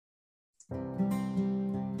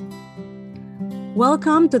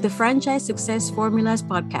Welcome to the Franchise Success Formulas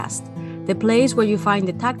podcast, the place where you find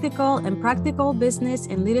the tactical and practical business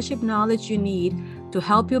and leadership knowledge you need to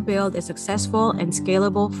help you build a successful and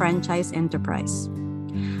scalable franchise enterprise.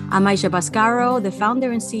 I'm Aisha Bascaro, the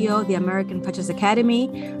founder and CEO of the American Franchise Academy,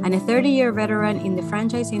 and a 30-year veteran in the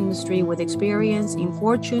franchise industry with experience in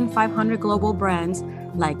Fortune 500 global brands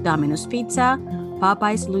like Domino's Pizza,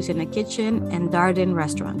 Popeyes Louisiana Kitchen, and Darden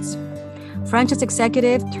Restaurants. Franchise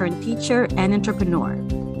executive turned teacher and entrepreneur.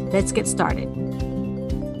 Let's get started.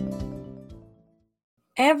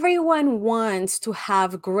 Everyone wants to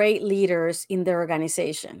have great leaders in their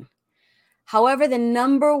organization. However, the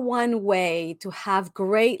number one way to have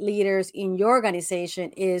great leaders in your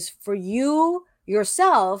organization is for you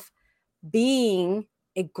yourself being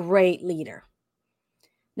a great leader.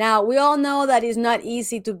 Now, we all know that it's not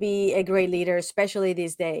easy to be a great leader, especially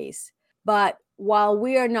these days. But while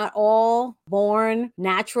we are not all born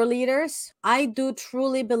natural leaders, I do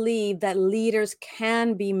truly believe that leaders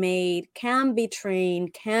can be made, can be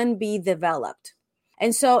trained, can be developed.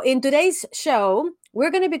 And so in today's show, we're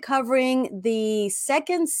going to be covering the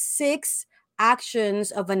second 6 actions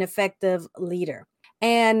of an effective leader.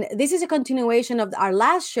 And this is a continuation of our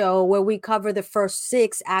last show where we cover the first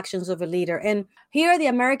 6 actions of a leader. And here at the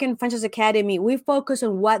American Franchise Academy, we focus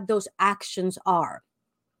on what those actions are.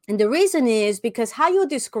 And the reason is because how you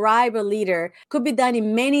describe a leader could be done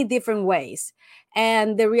in many different ways.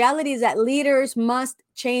 And the reality is that leaders must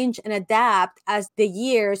change and adapt as the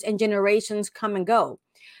years and generations come and go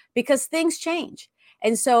because things change.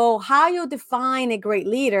 And so how you define a great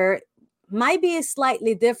leader might be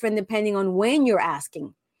slightly different depending on when you're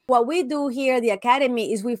asking. What we do here at the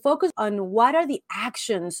Academy is we focus on what are the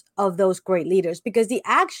actions of those great leaders, because the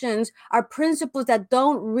actions are principles that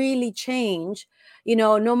don't really change,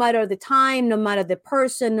 no matter the time, no matter the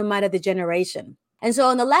person, no matter the generation. And so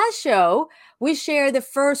on the last show, we shared the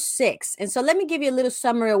first 6. And so let me give you a little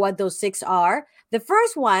summary of what those 6 are. The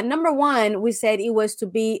first one, number 1, we said it was to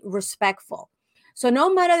be respectful. So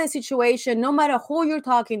no matter the situation, no matter who you're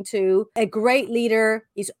talking to, a great leader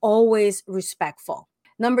is always respectful.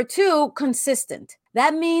 Number 2, consistent.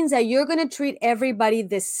 That means that you're going to treat everybody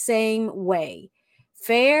the same way.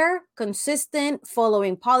 Fair, consistent,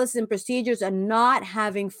 following policies and procedures, and not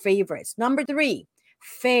having favorites. Number 3,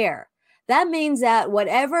 fair. That means that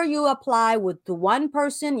whatever you apply to one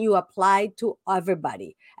person, you apply to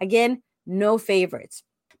everybody. Again, no favorites.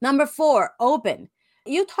 Number 4, open.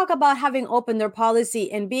 You talk about having open their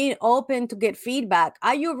policy and being open to get feedback.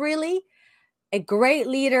 Are you really? A great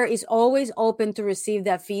leader is always open to receive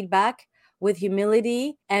that feedback with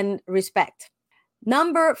humility and respect.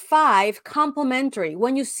 Number 5, complimentary.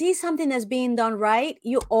 When you see something that's being done right,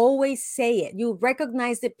 you always say it. You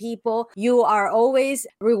recognize the people. You are always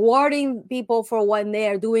rewarding people for when they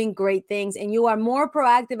are doing great things. And you are more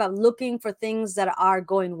proactive of looking for things that are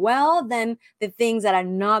going well than the things that are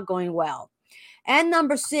not going well. And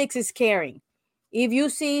number 6 is caring. If you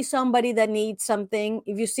see somebody that needs something,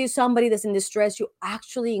 if you see somebody that's in distress, you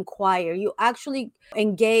actually inquire, you actually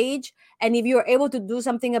engage. And if you're able to do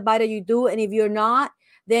something about it, you do. And if you're not,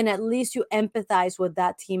 then at least you empathize with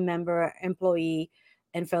that team member, employee,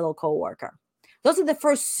 and fellow coworker. Those are the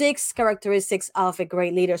first 6 characteristics of a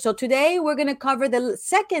great leader. So today we're going to cover the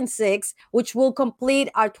second 6, which will complete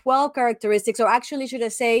our 12 characteristics, or actually should I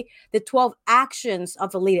say the 12 actions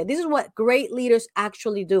of a leader. This is what great leaders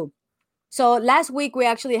actually do. So last week, we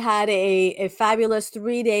actually had a fabulous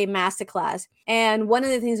 3-day masterclass. And one of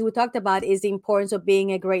the things we talked about is the importance of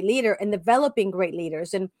being a great leader and developing great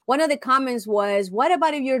leaders. And one of the comments was, what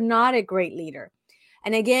about if you're not a great leader?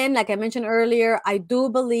 And again, like I mentioned earlier, I do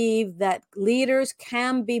believe that leaders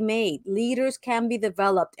can be made, leaders can be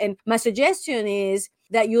developed. And my suggestion is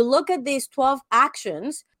that you look at these 12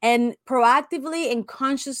 actions and proactively and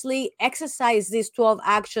consciously exercise these 12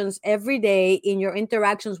 actions every day in your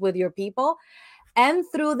interactions with your people. And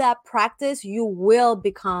through that practice, you will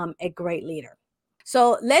become a great leader.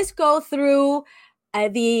 So let's go through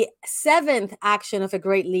the 7th action of a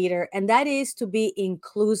great leader, and that is to be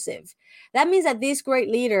inclusive. That means that these great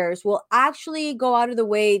leaders will actually go out of the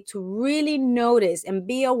way to really notice and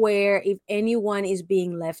be aware if anyone is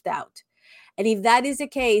being left out. And if that is the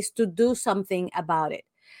case, to do something about it.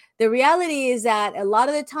 The reality is that a lot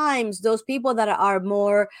of the times, those people that are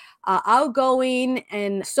more outgoing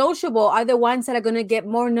and sociable are the ones that are going to get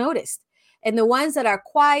more noticed. And the ones that are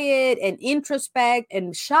quiet and introspect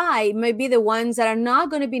and shy may be the ones that are not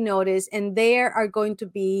going to be noticed, and they are going to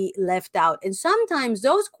be left out. And sometimes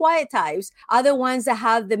those quiet types are the ones that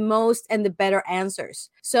have the most and the better answers.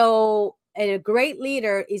 So a great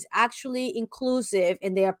leader is actually inclusive,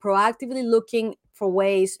 and they are proactively looking for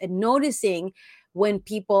ways and noticing when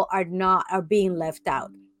people are being left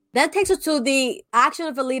out. That takes us to the action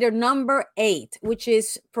of a leader number 8, which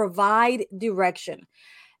is provide direction.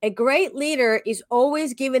 A great leader is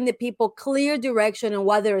always giving the people clear direction on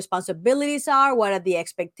what their responsibilities are, what are the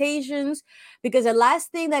expectations, because the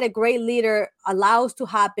last thing that a great leader allows to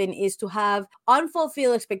happen is to have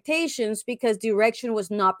unfulfilled expectations because direction was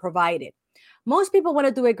not provided. Most people want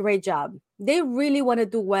to do a great job. They really want to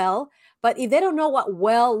do well, but if they don't know what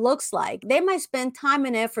well looks like, they might spend time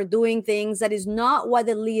and effort doing things that is not what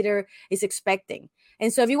the leader is expecting.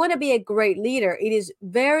 And so if you want to be a great leader, it is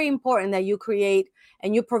very important that you create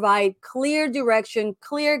and you provide clear direction,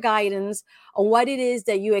 clear guidance on what it is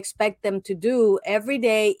that you expect them to do every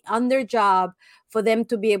day on their job for them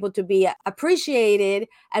to be able to be appreciated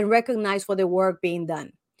and recognized for the work being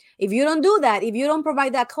done. If you don't do that, if you don't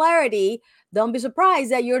provide that clarity, don't be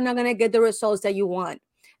surprised that you're not going to get the results that you want.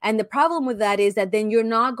 And the problem with that is that then you're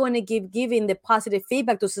not going to giving the positive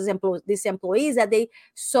feedback to these employees that they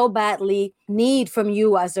so badly need from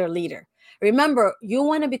you as their leader. Remember, you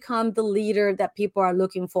want to become the leader that people are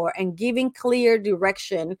looking for, and giving clear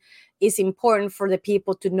direction is important for the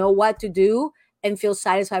people to know what to do and feel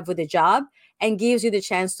satisfied with the job, and gives you the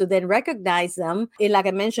chance to then recognize them. And like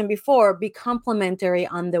I mentioned before, be complimentary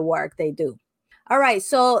on the work they do. All right,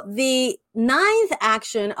 so the 9th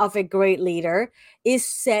action of a great leader is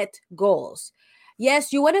set goals.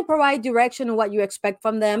 Yes, you want to provide direction on what you expect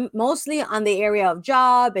from them, mostly on the area of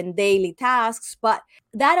job and daily tasks, but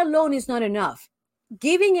that alone is not enough.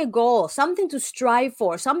 Giving a goal, something to strive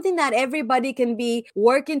for, something that everybody can be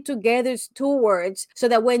working together towards, so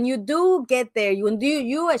that when you do get there,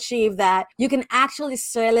 you achieve that, you can actually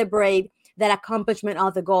celebrate that accomplishment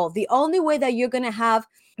of the goal. The only way that you're going to have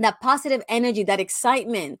that positive energy, that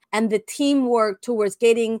excitement, and the teamwork towards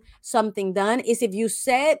getting something done is if you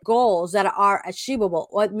set goals that are achievable.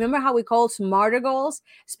 Remember how we call SMARTer goals?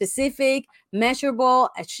 Specific, measurable,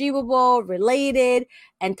 achievable, related,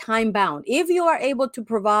 and time-bound. If you are able to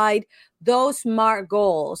provide those SMART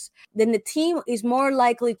goals, then the team is more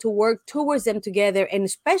likely to work towards them together. And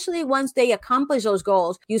especially once they accomplish those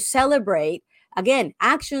goals, you celebrate. Again,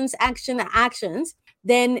 actions,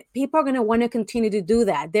 then people are going to want to continue to do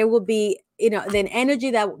that. There will be, then energy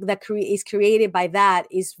that is created by that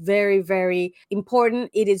is very, very important.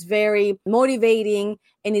 It is very motivating,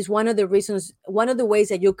 and is one of the ways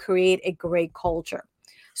that you create a great culture.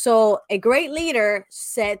 So a great leader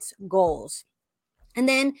sets goals. And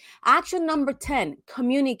then action number 10,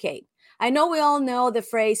 communicate. I know we all know the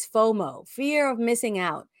phrase FOMO, fear of missing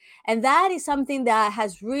out. And that is something that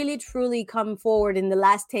has really, truly come forward in the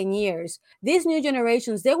last 10 years. These new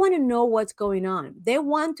generations, they want to know what's going on. They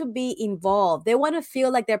want to be involved. They want to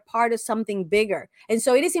feel like they're part of something bigger. And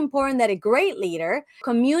so it is important that a great leader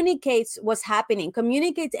communicates what's happening,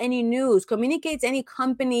 communicates any news, communicates any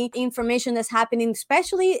company information that's happening,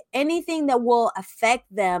 especially anything that will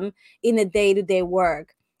affect them in the day-to-day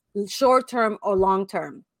work, short-term or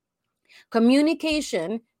long-term.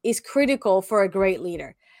 Communication is critical for a great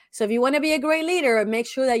leader. So if you want to be a great leader, make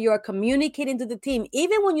sure that you are communicating to the team.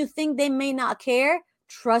 Even when you think they may not care,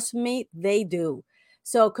 trust me, they do.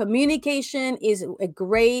 So communication is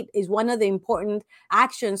one of the important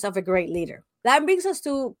actions of a great leader. That brings us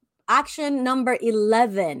to action number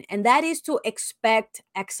 11, and that is to expect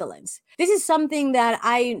excellence. This is something that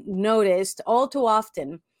I noticed all too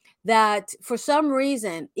often, that for some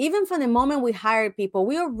reason, even from the moment we hire people,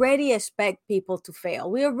 we already expect people to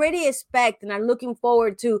fail. We already expect and are looking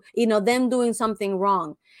forward to, them doing something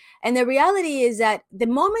wrong. And the reality is that the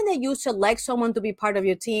moment that you select someone to be part of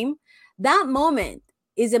your team, that moment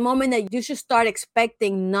is a moment that you should start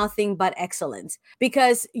expecting nothing but excellence,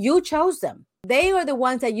 because you chose them. They are the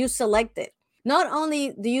ones that you selected. Not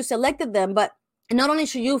only do you selected them, but not only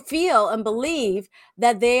should you feel and believe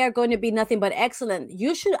that they are going to be nothing but excellent,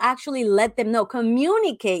 you should actually let them know,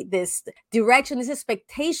 communicate this direction, this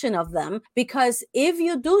expectation of them, because if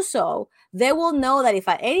you do so, they will know that if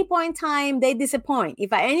at any point in time they disappoint,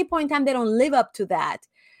 if at any point in time they don't live up to that,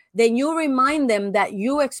 then you remind them that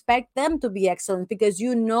you expect them to be excellent because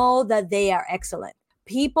you know that they are excellent.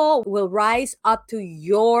 People will rise up to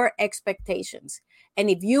your expectations. And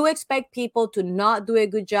if you expect people to not do a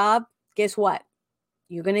good job, guess what?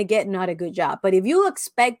 You're going to get not a good job. But if you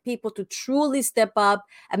expect people to truly step up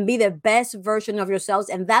and be the best version of yourselves,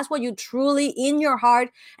 and that's what you truly in your heart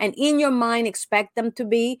and in your mind expect them to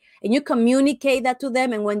be, and you communicate that to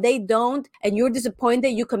them, and when they don't and you're disappointed,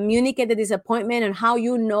 you communicate the disappointment and how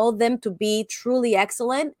you know them to be truly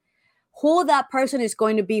excellent, who that person is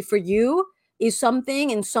going to be for you is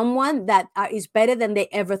something and someone that is better than they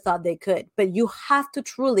ever thought they could. But you have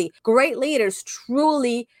to great leaders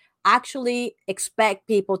truly actually expect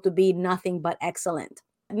people to be nothing but excellent.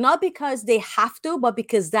 Not because they have to, but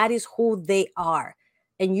because that is who they are.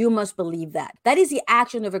 And you must believe that. That is the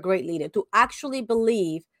action of a great leader, to actually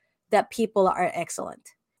believe that people are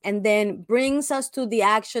excellent. And then brings us to the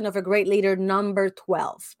action of a great leader, number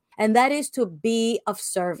 12. And that is to be of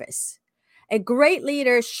service. A great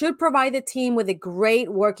leader should provide the team with a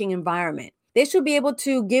great working environment. They should be able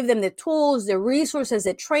to give them the tools, the resources,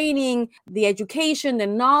 the training, the education, the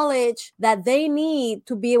knowledge that they need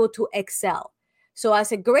to be able to excel. So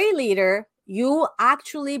as a great leader, you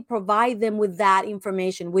actually provide them with that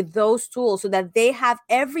information, with those tools, so that they have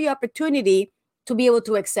every opportunity to be able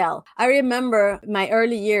to excel. I remember my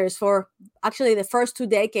early years, for actually the first 2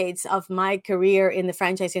 decades of my career in the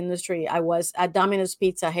franchise industry, I was at Domino's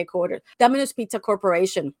Pizza headquarters, Domino's Pizza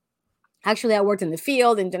Corporation. Actually, I worked in the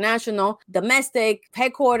field, international, domestic,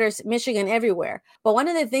 headquarters, Michigan, everywhere. But one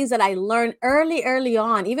of the things that I learned early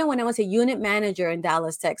on, even when I was a unit manager in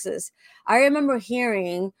Dallas, Texas, I remember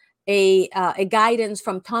hearing a guidance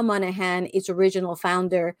from Tom Monahan, its original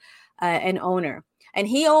founder and owner. And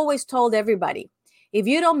he always told everybody, if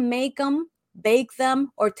you don't make them, bake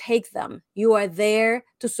them, or take them, you are there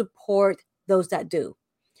to support those that do.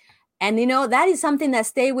 And, that is something that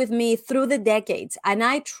stayed with me through the decades. And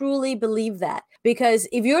I truly believe that, because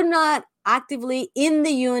if you're not actively in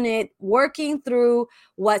the unit, working through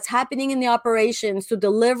what's happening in the operations to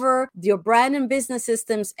deliver your brand and business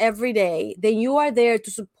systems every day, then you are there to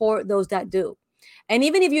support those that do. And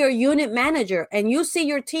even if you're a unit manager and you see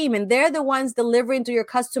your team and they're the ones delivering to your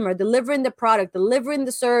customer, delivering the product, delivering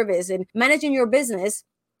the service, and managing your business,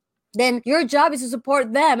 then your job is to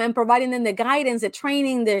support them and providing them the guidance, the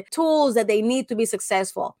training, the tools that they need to be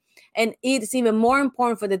successful. And it's even more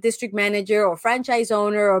important for the district manager or franchise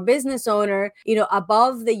owner or business owner,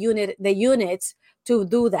 above the units to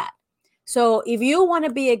do that. So if you want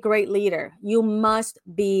to be a great leader, you must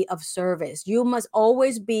be of service. You must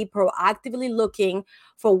always be proactively looking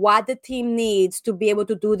for what the team needs to be able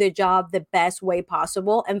to do their job the best way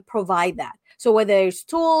possible and provide that. So whether it's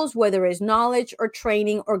tools, whether it's knowledge or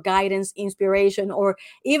training or guidance, inspiration, or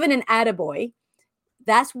even an attaboy,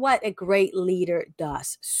 that's what a great leader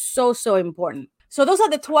does. So important. So those are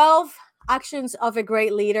the 12 actions of a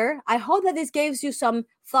great leader. I hope that this gives you some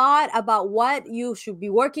thought about what you should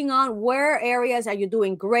be working on. Where areas are you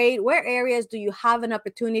doing great? Where areas do you have an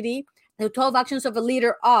opportunity? The 12 actions of a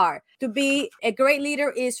leader are: to be a great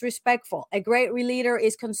leader is respectful. A great leader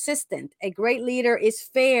is consistent. A great leader is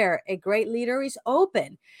fair. A great leader is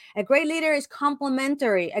open. A great leader is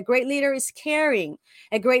complimentary. A great leader is caring.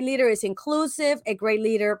 A great leader is inclusive. A great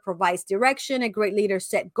leader provides direction. A great leader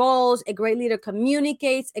sets goals. A great leader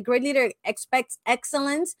communicates. A great leader expects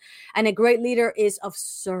excellence. And a great leader is of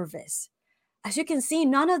service. As you can see,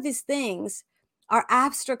 none of these things are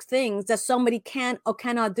abstract things that somebody can or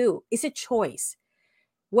cannot do. It's a choice.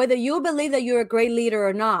 Whether you believe that you're a great leader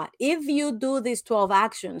or not, if you do these 12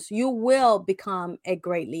 actions, you will become a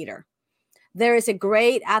great leader. There is a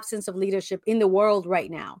great absence of leadership in the world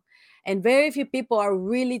right now. And very few people are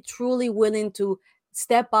really, truly willing to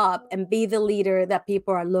step up and be the leader that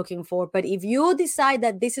people are looking for. But if you decide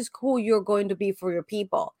that this is who you're going to be for your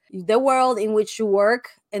people, the world in which you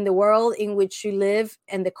work and the world in which you live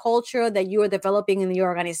and the culture that you are developing in your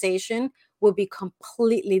organization will be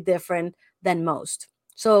completely different than most.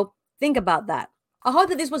 So think about that. I hope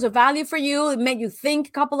that this was of value for you. It made you think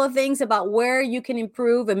a couple of things about where you can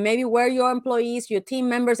improve and maybe where your employees, your team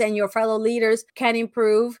members, and your fellow leaders can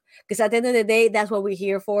improve. Because at the end of the day, that's what we're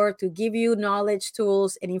here for, to give you knowledge,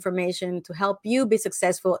 tools, and information to help you be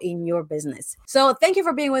successful in your business. So thank you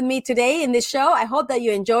for being with me today in this show. I hope that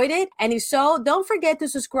you enjoyed it. And if so, don't forget to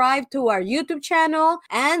subscribe to our YouTube channel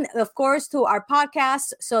and, of course, to our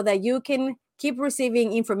podcast so that you can keep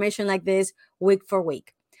receiving information like this week for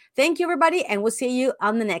week. Thank you, everybody, and we'll see you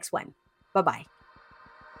on the next one. Bye-bye.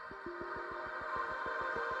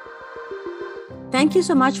 Thank you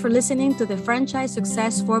so much for listening to the Franchise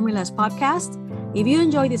Success Formulas podcast. If you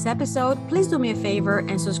enjoyed this episode, please do me a favor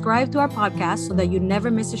and subscribe to our podcast so that you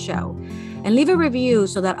never miss a show. And leave a review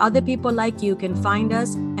so that other people like you can find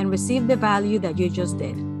us and receive the value that you just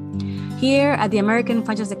did. Here at the American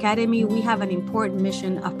Franchise Academy, we have an important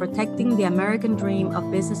mission of protecting the American dream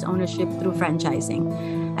of business ownership through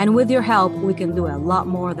franchising. And with your help, we can do a lot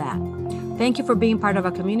more of that. Thank you for being part of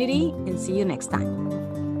our community, and see you next time.